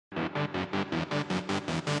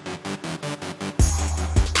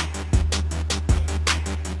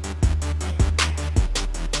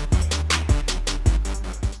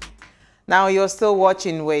Now you're still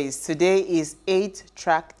watching Ways. Today is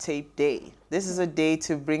 8-track tape day. This is a day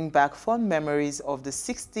to bring back fond memories of the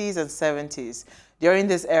 60s and 70s. During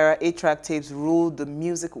this era, 8-track tapes ruled the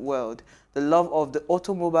music world. The love of the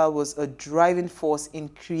automobile was a driving force in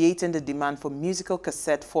creating the demand for musical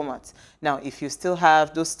cassette formats. Now, if you still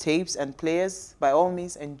have those tapes and players, by all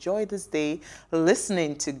means, enjoy this day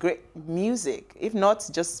listening to great music. If not,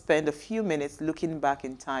 just spend a few minutes looking back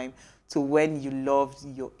in time to when you loved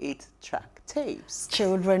your 8-track tapes.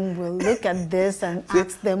 Children will look at this and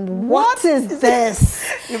ask them, what is this?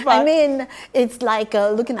 I mean, it's like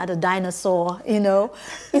looking at a dinosaur, you know.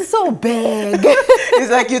 It's so big.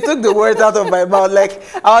 It's like you took the words out of my mouth. Like,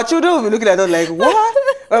 our children will be looking at us like, what?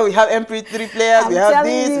 Well, we have MP3 players, we have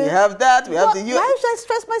this, we have that, we have the... Why should I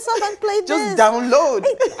stress myself and play this? Just download.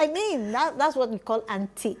 I mean, that's what we call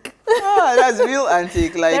antique. Ah, that's real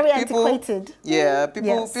antique. Like very people, antiquated. Yeah,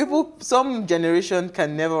 people, some generation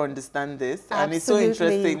can never understand this. Absolutely. And it's so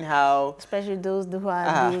interesting how... Especially those who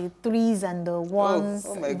are the threes and the ones,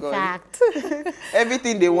 oh my in God. fact.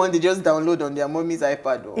 Everything they want, they just download on their mommy's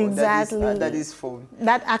iPad or exactly. daddy's phone.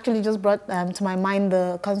 That actually just brought to my mind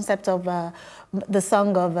the concept of the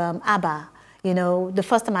song of ABBA. You know, the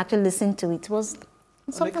first time I actually listened to it was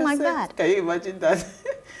something like that. Can you imagine that?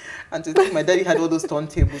 And to think my daddy had all those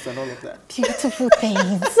turntables and all of that. Beautiful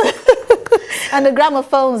things. And the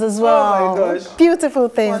gramophones as well. Oh my gosh. Beautiful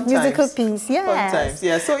things. Fun Musical times. piece, yes. Fun times,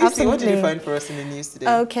 yeah. So, Isi, what did you find for us in the news today?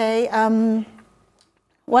 Okay.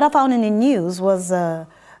 What I found in the news was the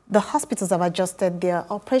hospitals have adjusted their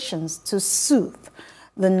operations to soothe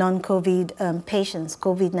the non-COVID patients,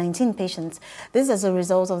 COVID-19 patients. This is as a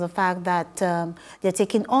result of the fact that they're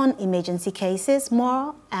taking on emergency cases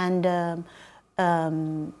more and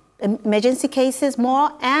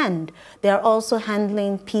they're also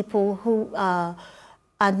handling people who are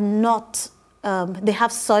not, they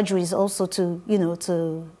have surgeries also to, you know,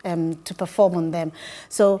 to perform on them.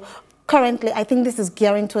 So currently, I think this is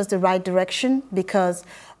gearing towards the right direction because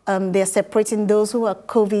they're separating those who are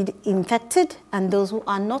COVID infected and those who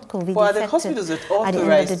are not COVID infected. But are the hospitals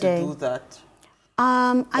authorized to do that?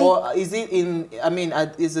 Or is it in, I mean,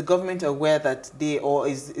 is the government aware that they, or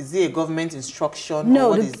is it a government instruction?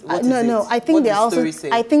 No, or no. I think I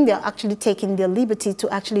think they're actually taking their liberty to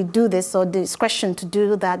actually do this or discretion to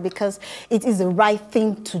do that because it is the right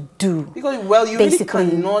thing to do. Because, well, you basically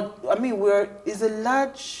really cannot, I mean, it's a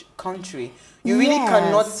large country. You really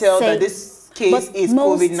cannot tell that this case is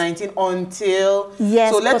COVID-19 until,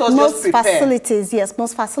 so let us just prepare.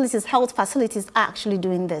 Most facilities, health facilities are actually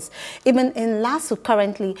doing this. Even in LASU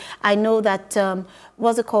currently, I know that,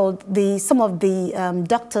 what's it called, some of the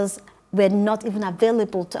doctors were not even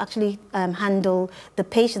available to actually handle the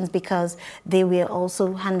patients because they were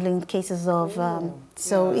also handling cases of,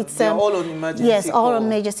 so it's... They're all on emergency Yes, all on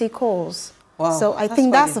emergency calls. Wow, so I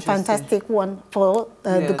think that's a fantastic one for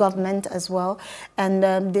the government as well. And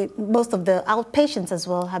most of the outpatients as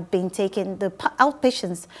well have been taken,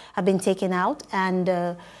 outpatients have been taken out and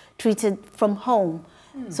treated from home.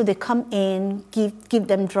 So they come in, give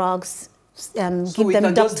them drugs, give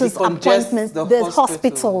them doctors' appointments, the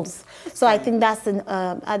hospitals. So I think that's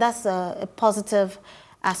a positive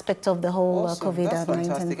aspect of the whole COVID-19. That's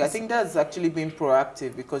fantastic. I think that's actually been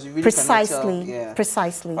proactive because you really cannot tell.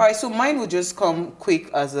 Precisely. All right, so mine will just come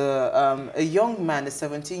quick as a young man, a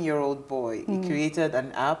 17-year-old boy. He created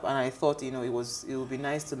an app, and I thought, you know, it would be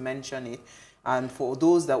nice to mention it. And for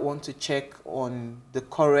those that want to check on the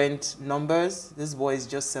current numbers, this boy is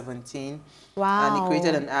just 17. Wow. And he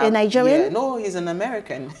created an app. A Nigerian? Yeah, no, he's an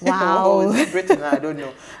American. Wow. Or is it Britain? I don't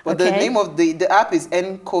know. But the name of the app is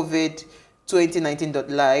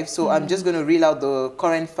Non-COVID-19.live. So I'm just going to reel out the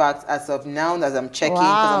current facts as of now as I'm checking.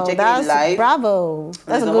 Wow, I'm checking it live. Bravo.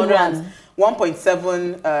 That's a good one.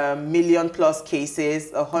 1.7 million plus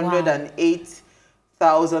cases,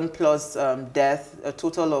 108,000 plus deaths, a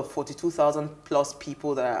total of 42,000 plus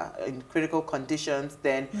people that are in critical conditions,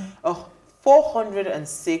 then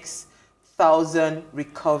 406,000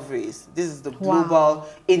 recoveries. This is the global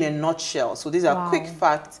in a nutshell. So these are quick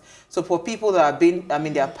facts. So for people that they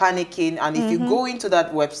are panicking, and if you go into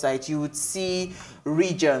that website, you would see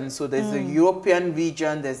regions. So there's the European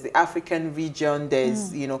region, there's the African region,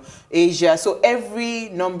 there's, you know, Asia. So every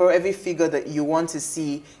number, every figure that you want to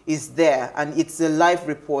see is there. And it's a live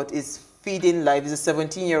report. It's feeding live. He's a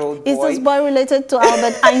 17-year-old boy. Is this boy related to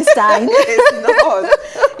Albert Einstein? It's not.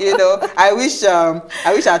 You know, I wish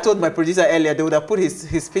I told my producer earlier they would have put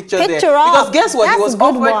his picture there. Because guess what? He was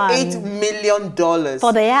offered $8 million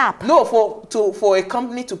for the app. No, for a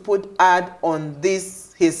company to put ad on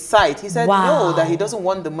this his site. He said wow. no, that he doesn't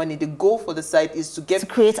want the money. The goal for the site is to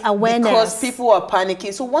create awareness. Because people are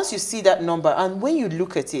panicking. So once you see that number, and when you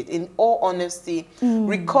look at it, in all honesty,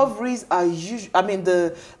 recoveries are usually, I mean,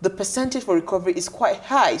 the percentage for recovery is quite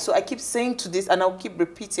high. So I keep saying to this, and I'll keep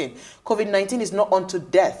repeating, COVID-19 is not unto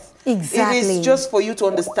death. Exactly. It is just for you to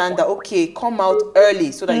understand that, okay, come out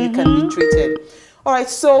early so that you can be treated. All right,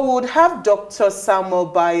 so we would have Dr. Samuel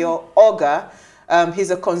Bayo Oga.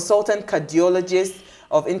 He's a consultant cardiologist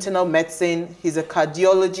of internal medicine. He's a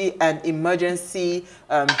cardiology and emergency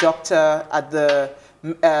doctor at the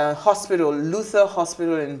hospital, Luther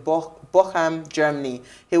Hospital in Bochum, Germany.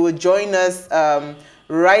 He will join us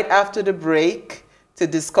right after the break to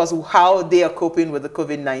discuss how they are coping with the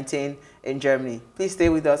COVID-19 in Germany. Please stay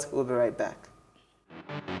with us. We'll be right back.